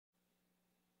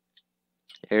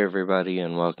Hey everybody,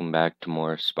 and welcome back to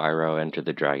more Spyro Enter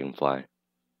the Dragonfly.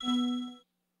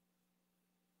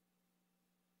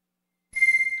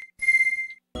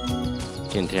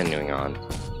 Continuing on.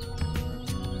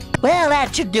 Well,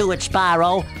 that should do it,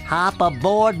 Spyro. Hop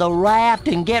aboard the raft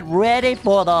and get ready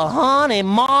for the hunt in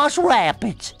Marsh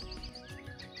Rapids.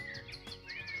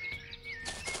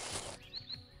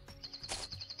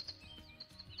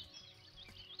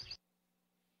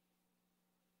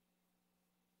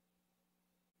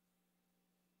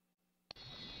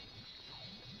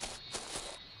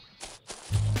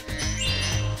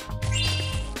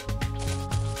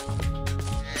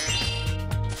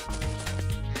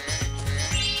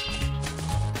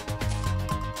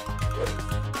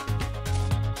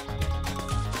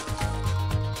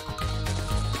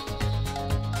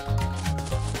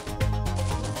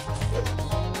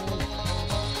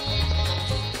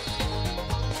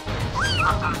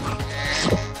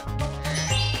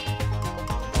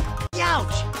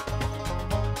 Ouch!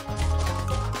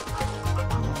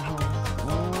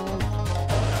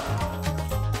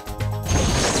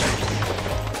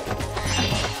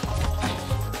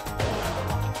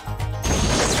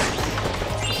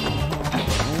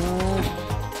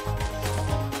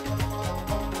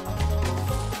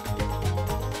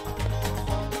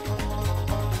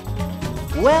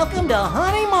 Welcome to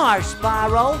Honey Marsh,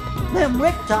 Spyro. Them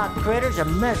riptop critters have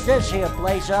messed this here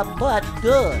place up but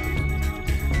good.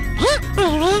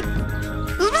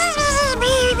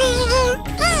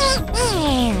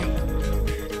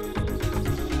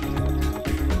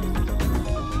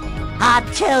 I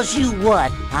tells you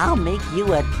what, I'll make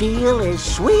you a deal as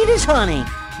sweet as honey.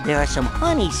 There are some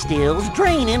honey stills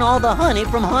draining all the honey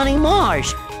from Honey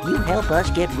Marsh. You help us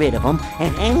get rid of them,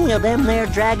 and any of them there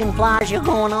dragonflies you're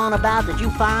going on about that you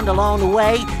find along the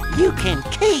way, you can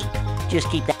keep. Just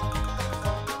keep that.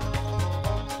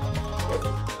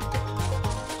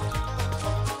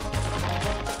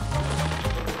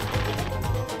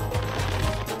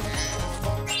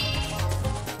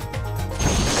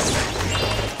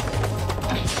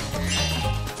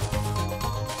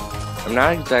 I'm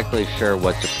not exactly sure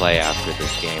what to play after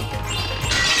this game.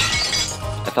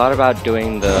 I thought about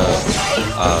doing the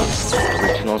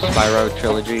original Spyro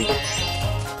trilogy,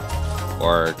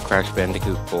 or Crash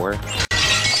Bandicoot 4.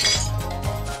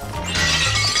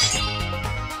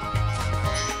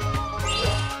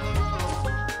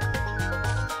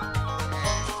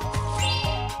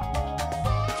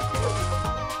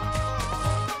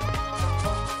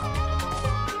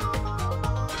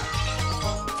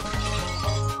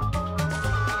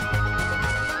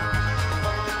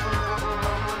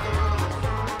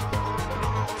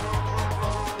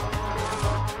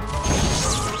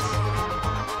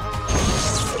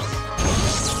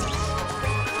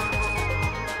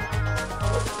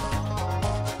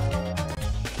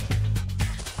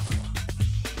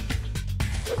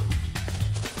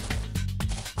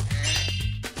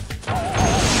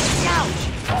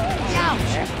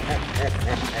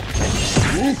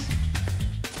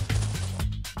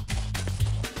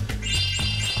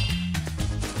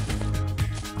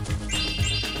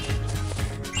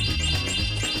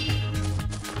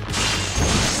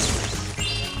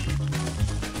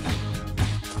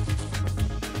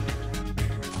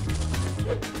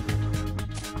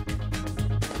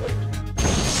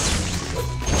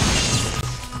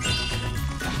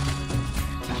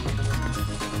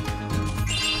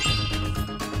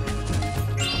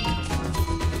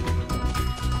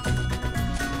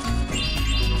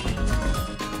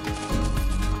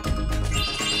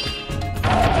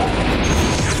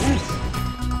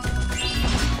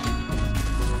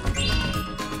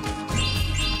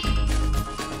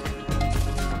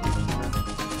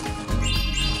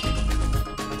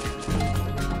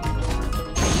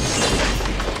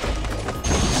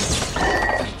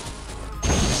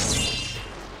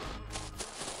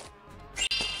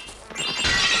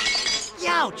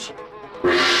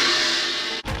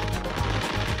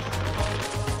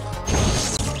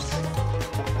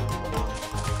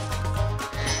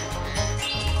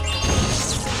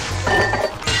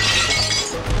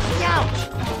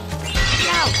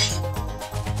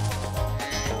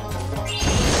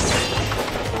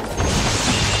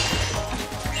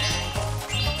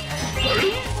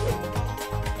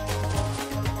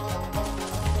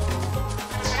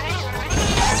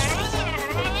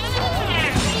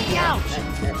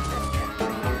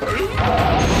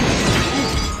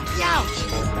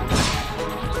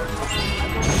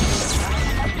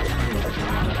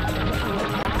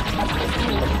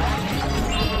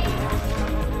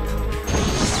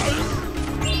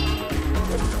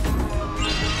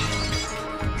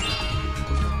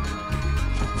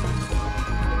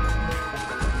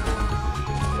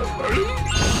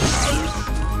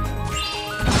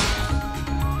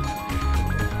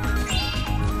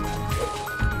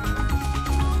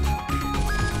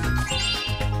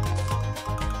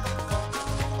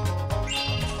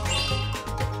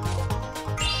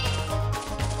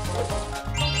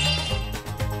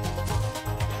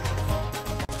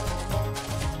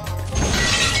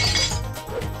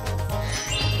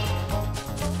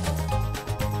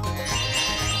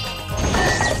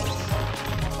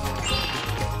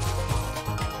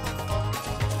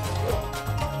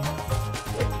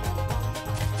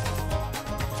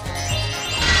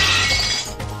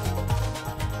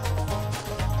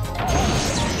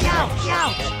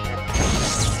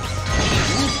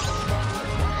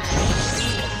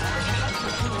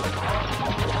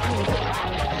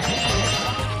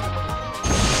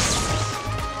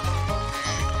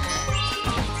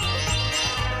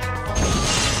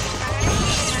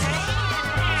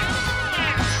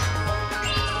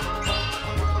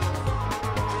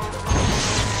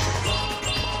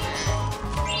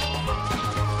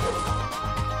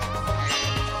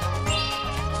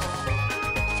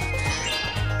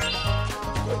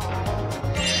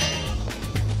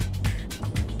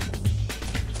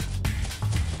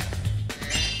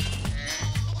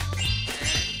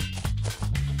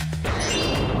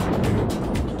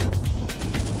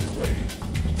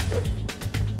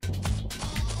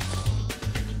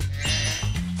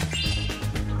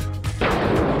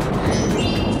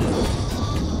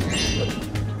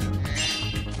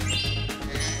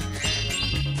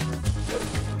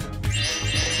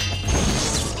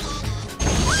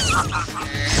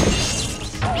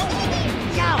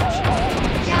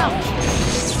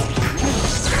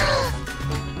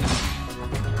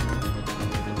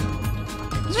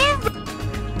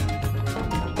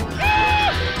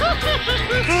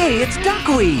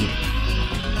 duckweed!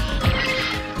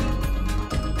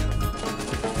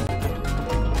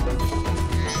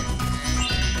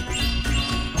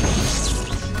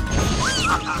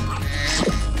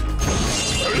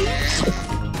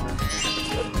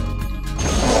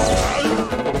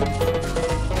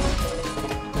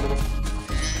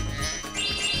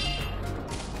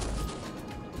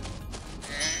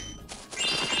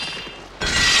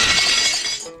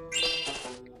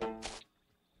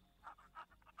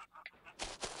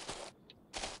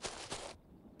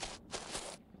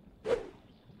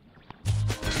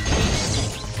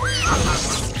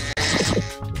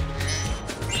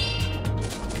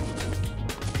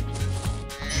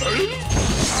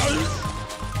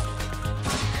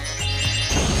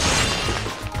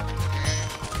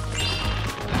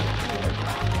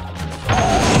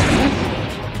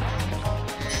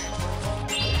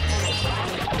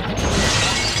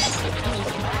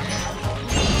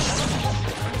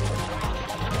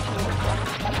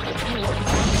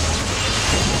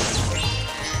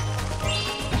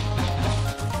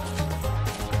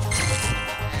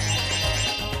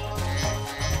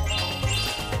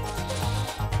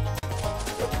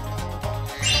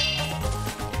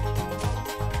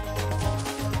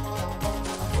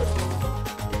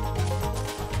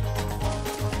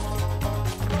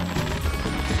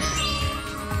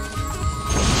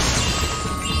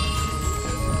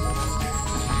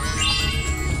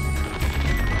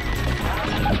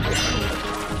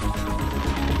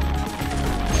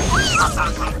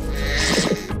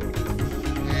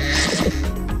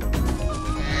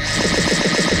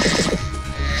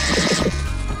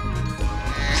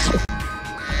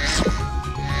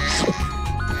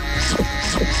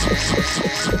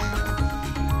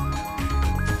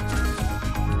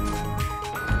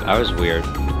 That was weird.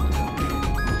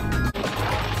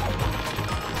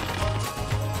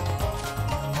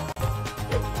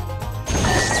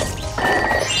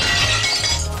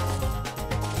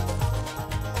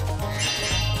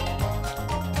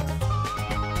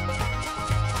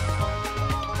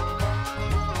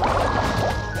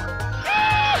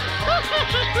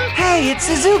 Hey, it's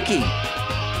Suzuki!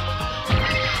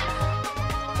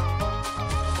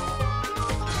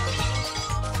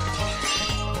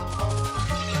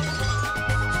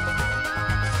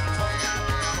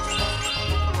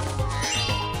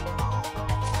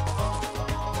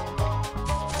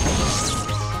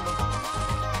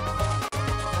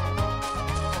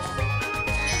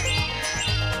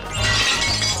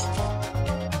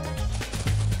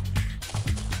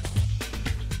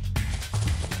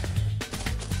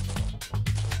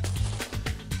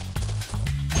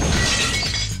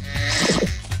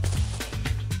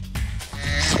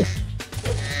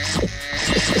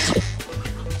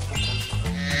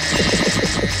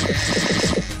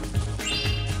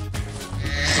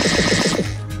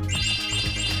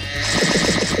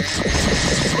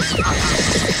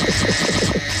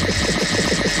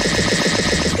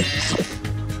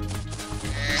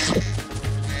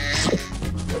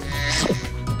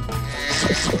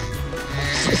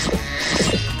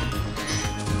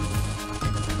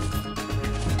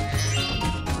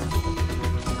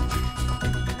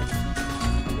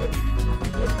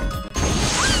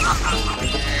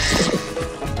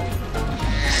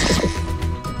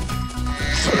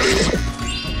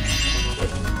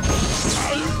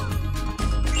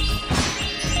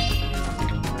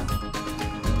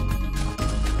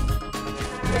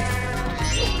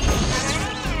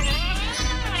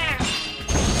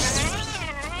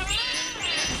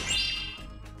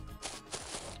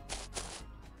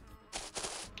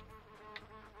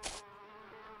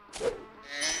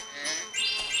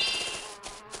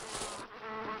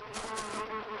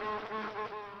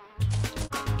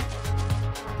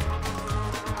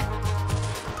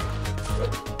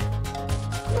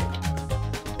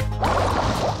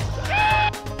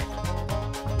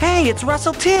 Hey, it's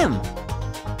Russell Tim!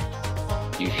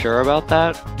 You sure about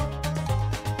that?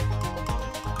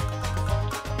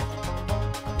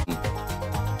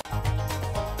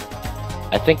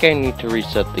 I think I need to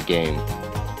reset the game.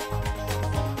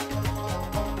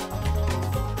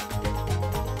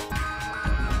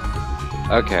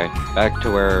 Okay, back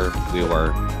to where we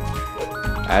were.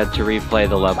 I had to replay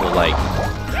the level like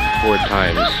 4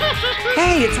 times.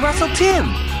 Hey, it's Russell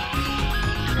Tim!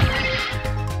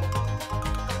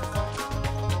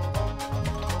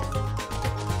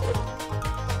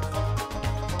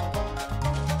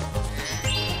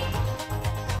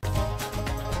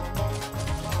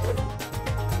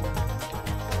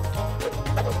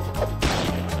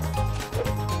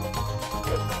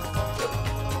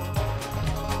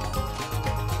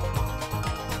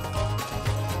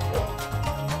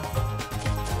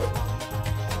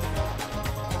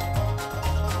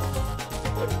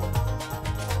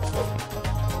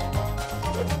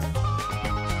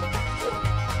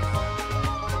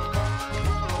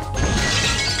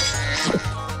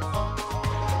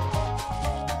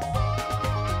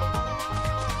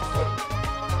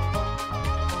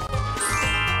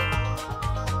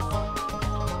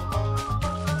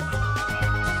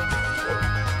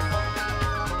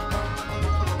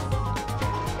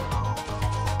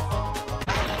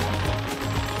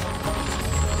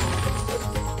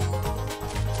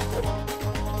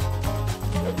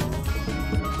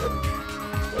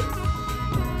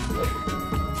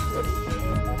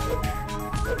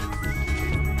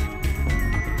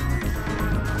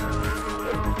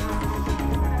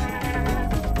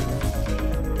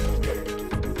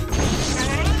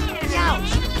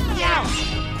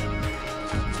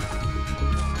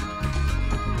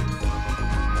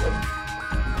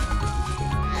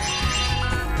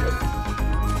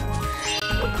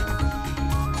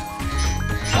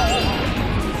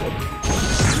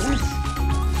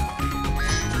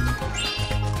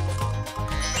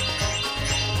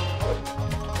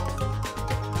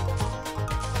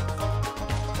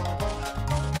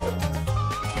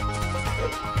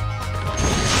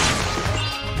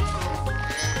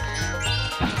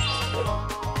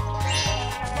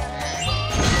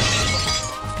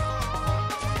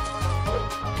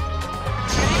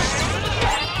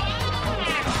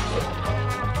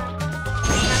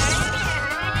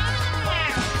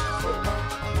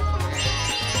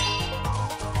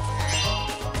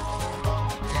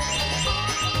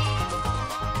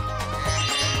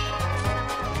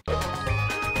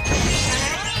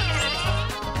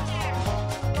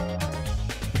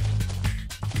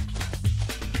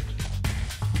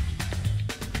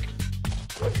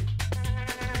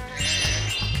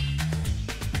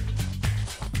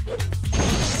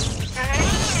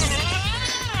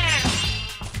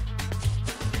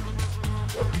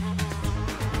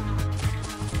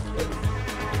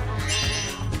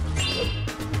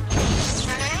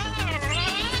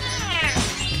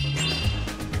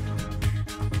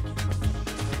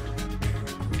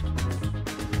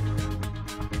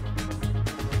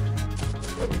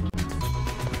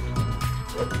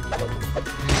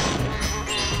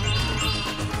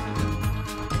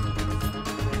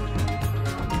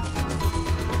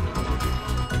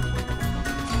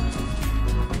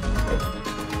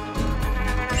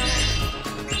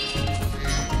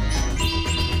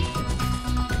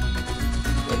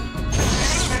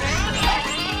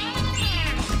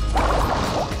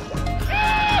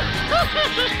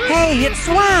 Hey, it's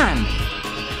Swan!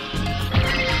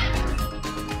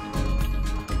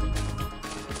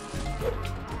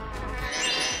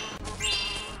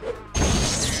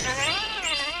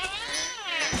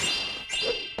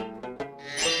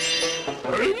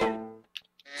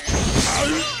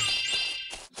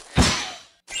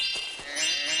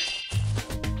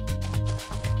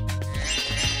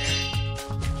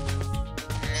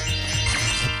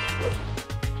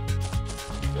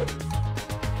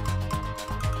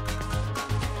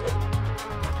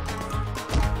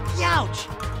 Ouch!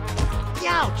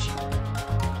 Ouch!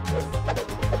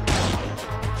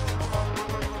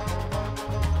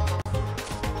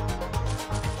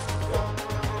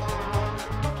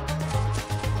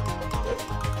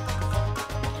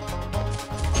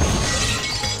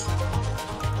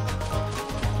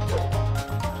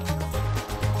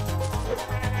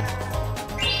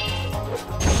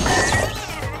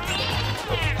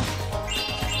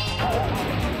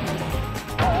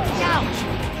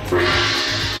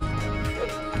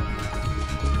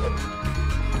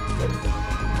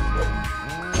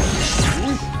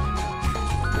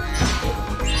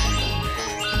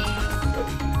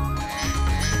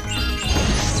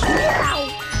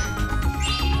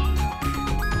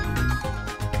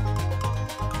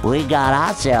 We got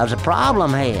ourselves a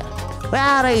problem here.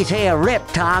 Well, these here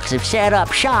Riptocs have set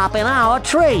up shop in our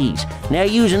trees. They're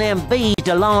using them bees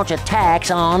to launch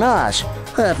attacks on us.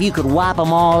 If you could wipe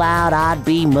them all out, I'd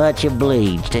be much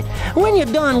obliged. When you're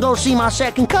done, go see my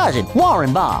second cousin,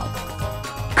 Warren Bob.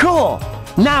 Cool!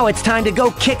 Now it's time to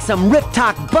go kick some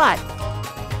Riptoc butt!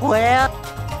 Well...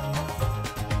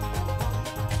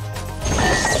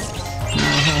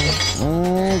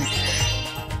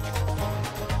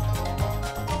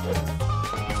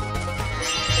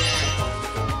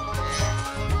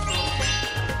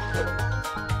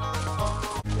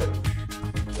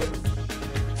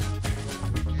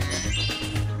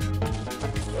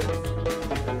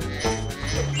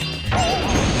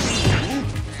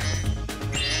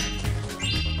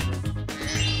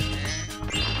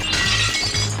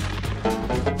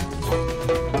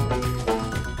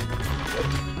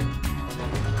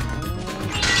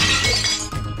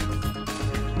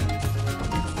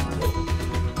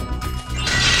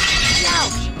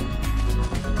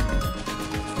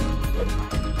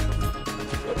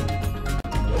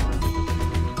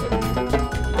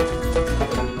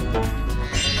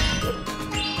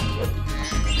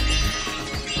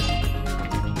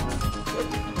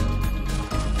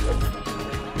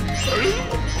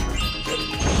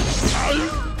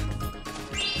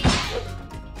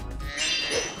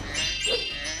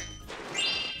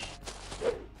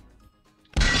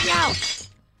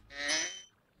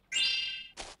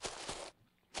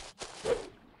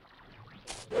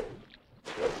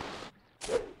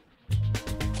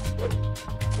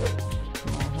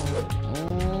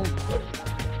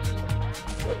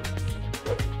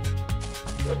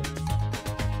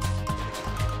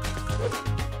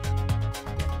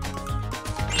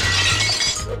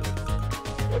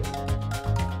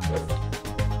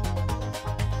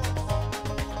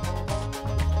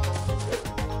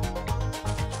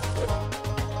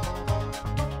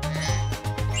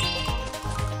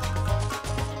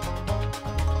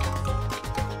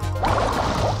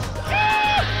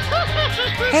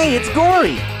 Hey, it's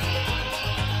Gory!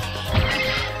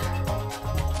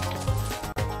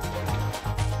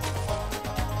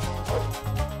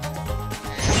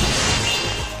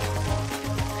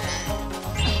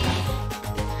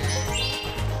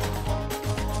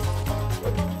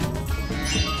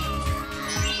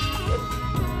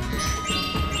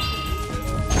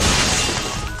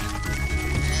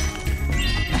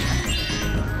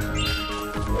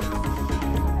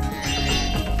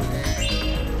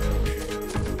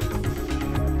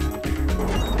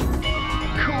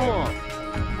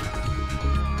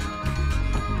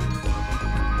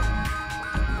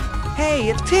 Hey,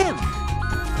 it's Tim!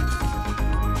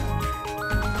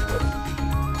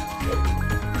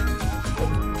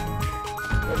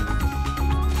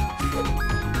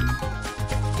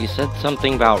 You said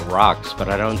something about rocks, but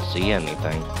I don't see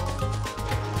anything.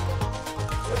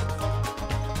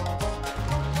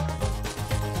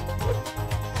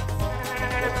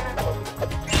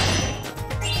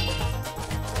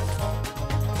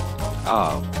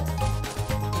 Oh.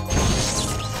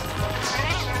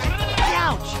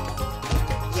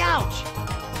 Ouch!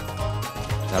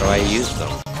 How do I use them?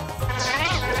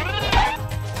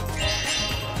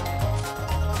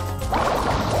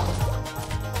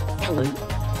 Hello.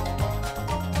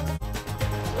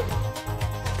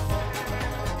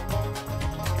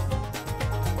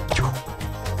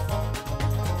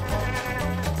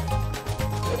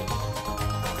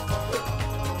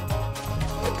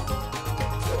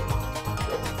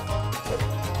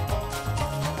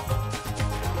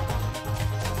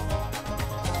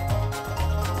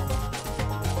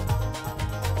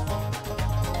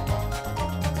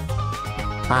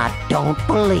 I don't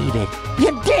believe it.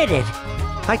 You did it!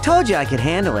 I told you I could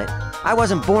handle it. I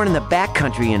wasn't born in the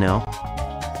backcountry, you know.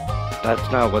 That's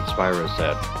not what Spyro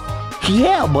said.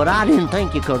 Yeah, but I didn't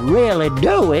think you could really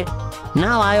do it.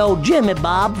 Now I owe Jimmy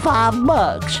Bob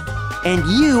 $5. And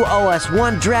you owe us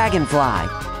 1 Dragonfly.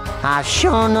 I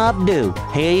sure enough do.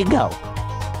 Here you go.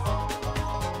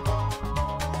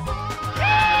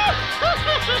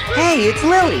 Hey, it's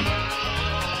Lily!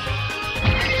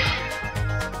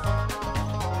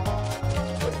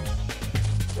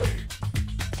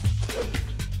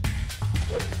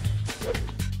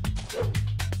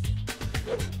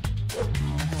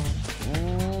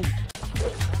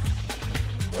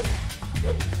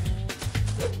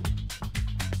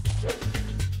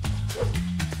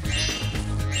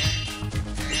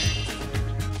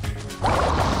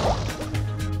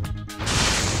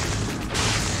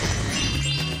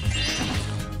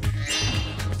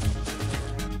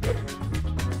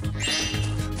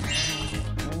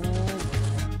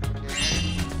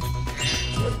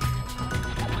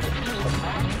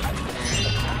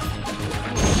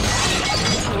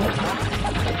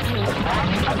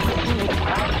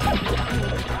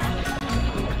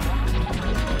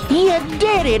 You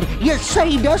did it! You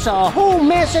saved us a whole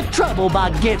mess of trouble by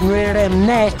getting rid of them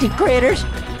nasty critters.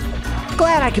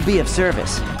 Glad I could be of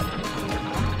service.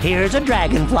 Here's a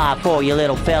Dragonfly for you,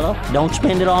 little fellow. Don't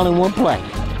spend it all in one place.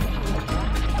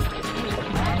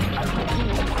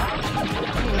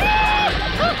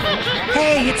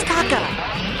 Hey, it's Taka!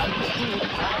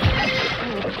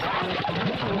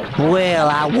 Well,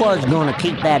 I was gonna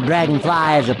keep that Dragonfly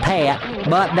as a pet,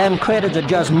 but them critters are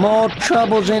just more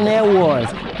troubles than they're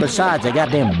worth. Besides, they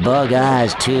got them bug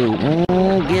eyes, too.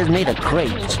 Gives me the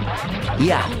creeps.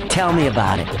 Yeah, tell me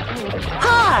about it.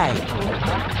 Hi!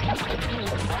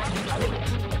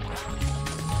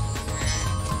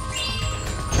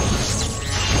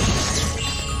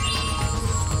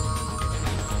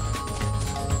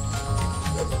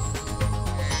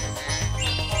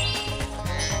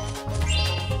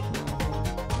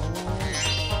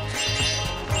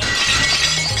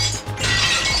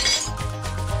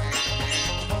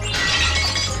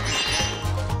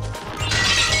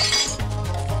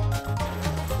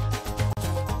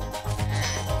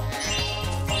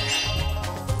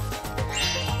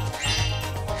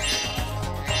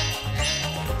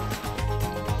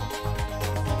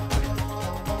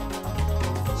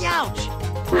 Ouch!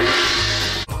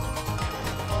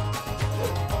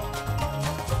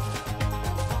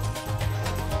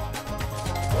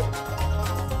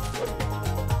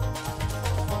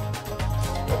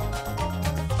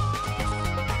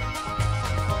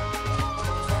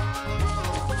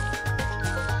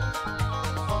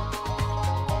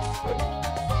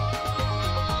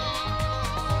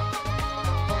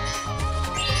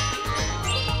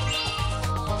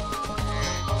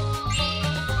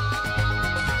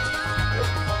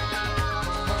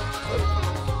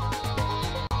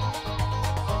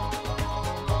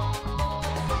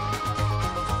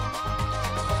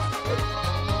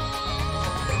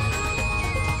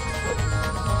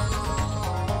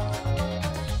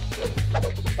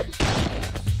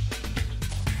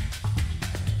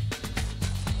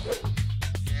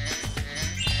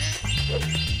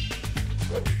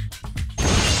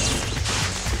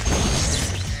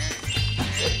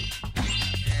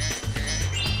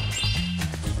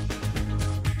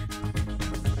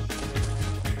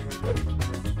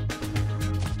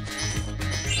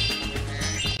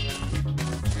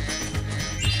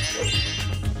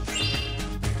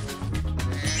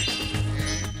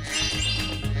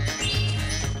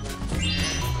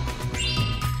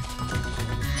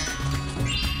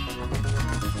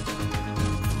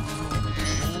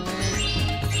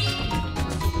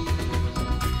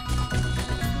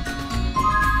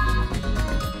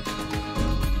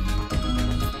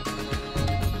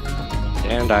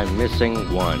 And I'm missing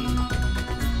 1.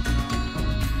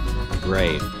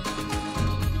 Great.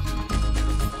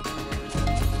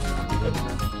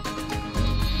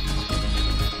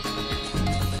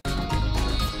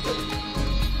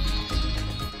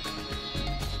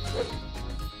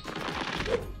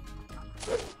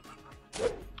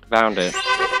 Found it.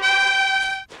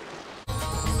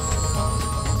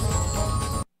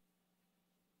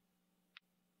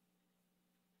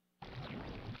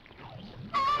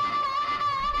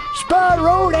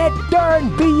 Spyro, that darn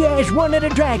BS one of the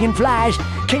Dragonflies.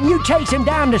 Can you chase him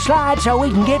down the slide so we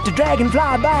can get the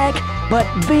Dragonfly back? But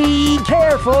be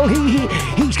careful,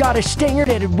 he's got a stinger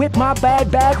that'd whip my bad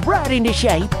back right into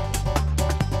shape.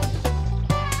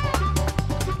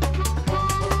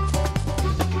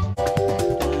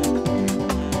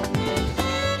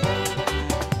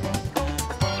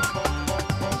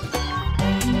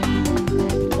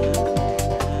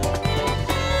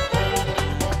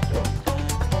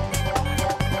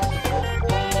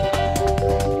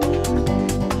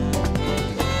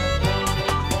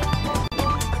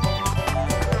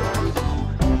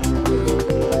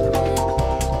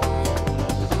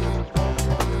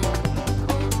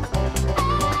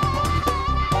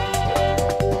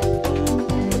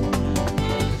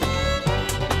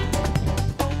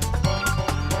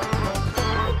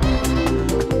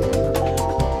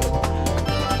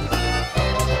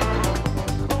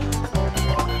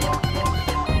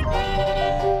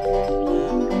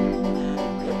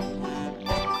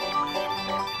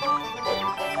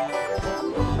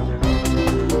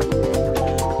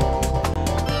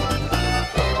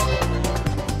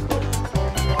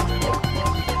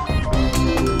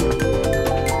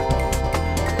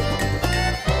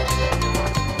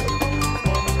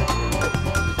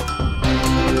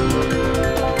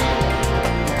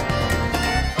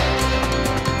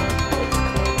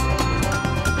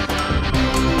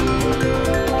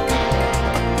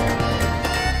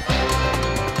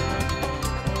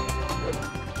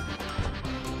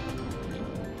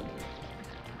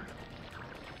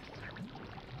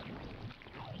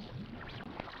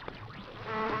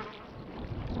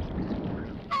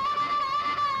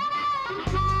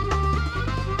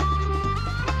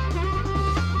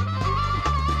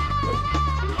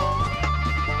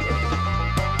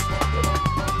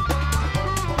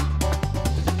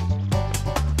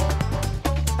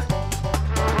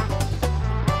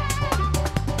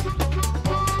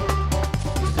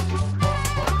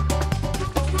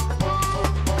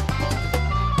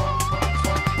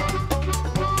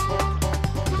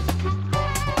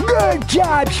 Good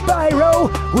job,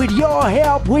 Spyro! With your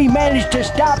help, we managed to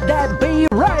stop that bee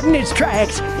right in its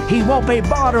tracks. He won't be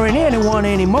bothering anyone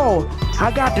anymore.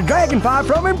 I got the Dragonfly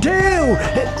from him, too!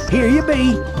 Here you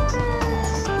be.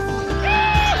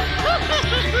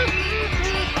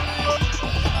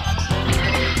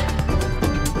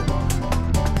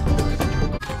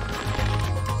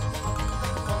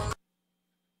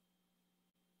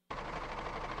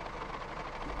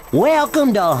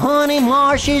 Welcome to Honey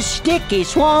Marsh's Sticky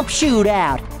Swamp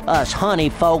Shootout. Us honey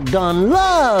folk done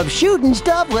love shooting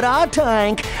stuff with our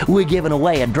tank. We're giving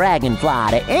away a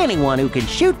Dragonfly to anyone who can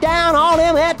shoot down all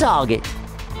them at target.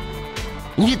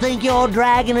 You think you're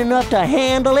dragon enough to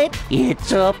handle it?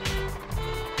 It's up.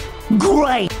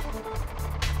 Great!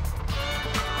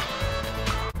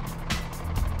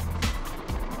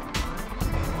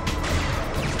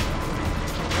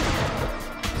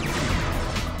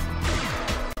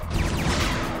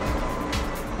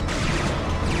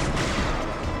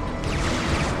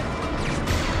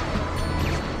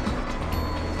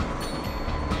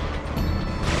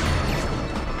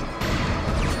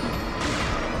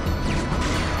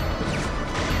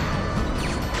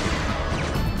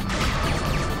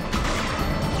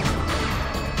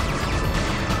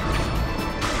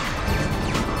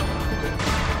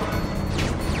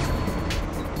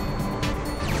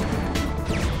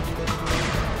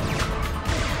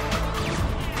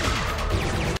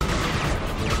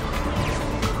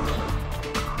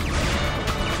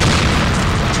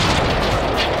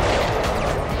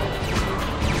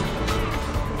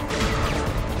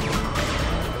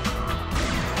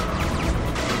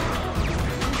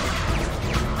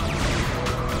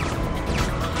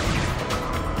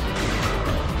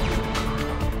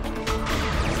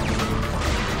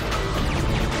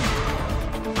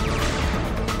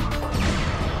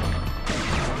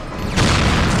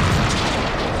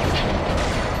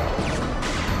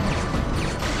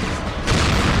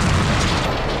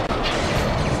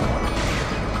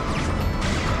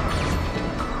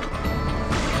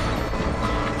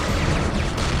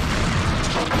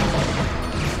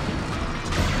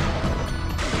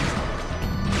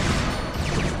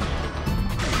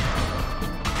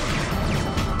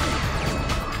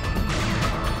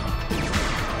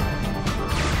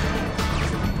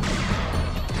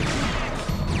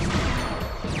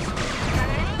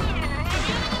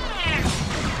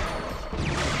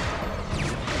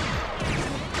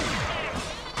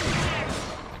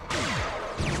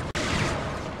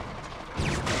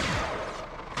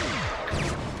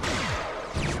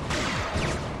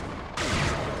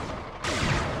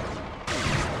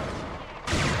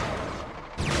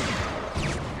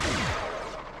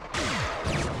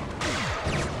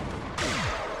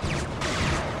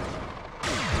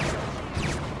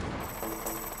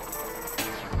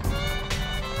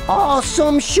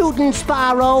 Awesome shooting,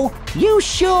 Spyro. You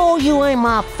sure you ain't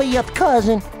my fifth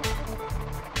cousin?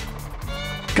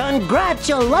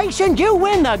 Congratulations, you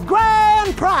win the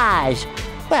grand prize.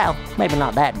 Well, maybe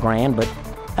not that grand, but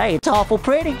hey, it's awful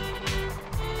pretty.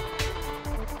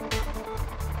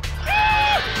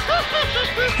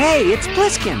 Hey, it's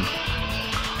Bliskin.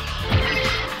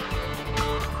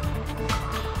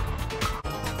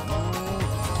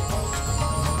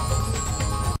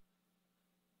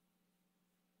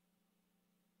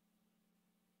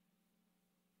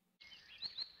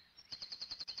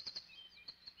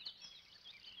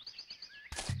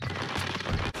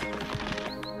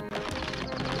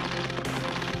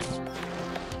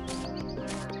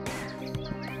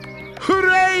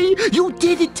 Hooray! You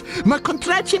did it! My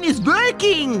contraption is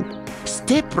working!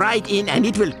 Step right in and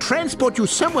it will transport you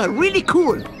somewhere really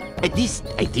cool. At least,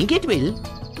 I think it will.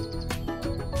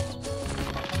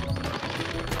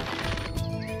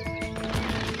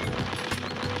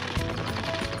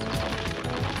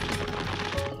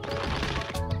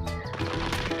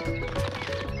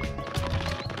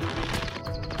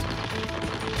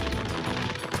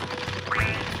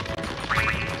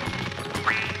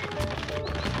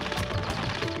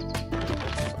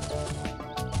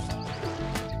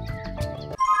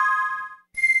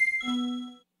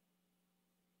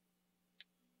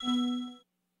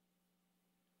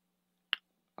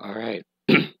 Alright,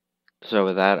 so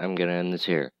with that, I'm gonna end this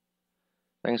here.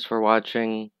 Thanks for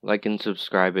watching, like and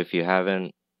subscribe if you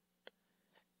haven't,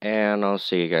 and I'll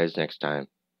see you guys next time.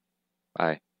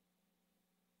 Bye.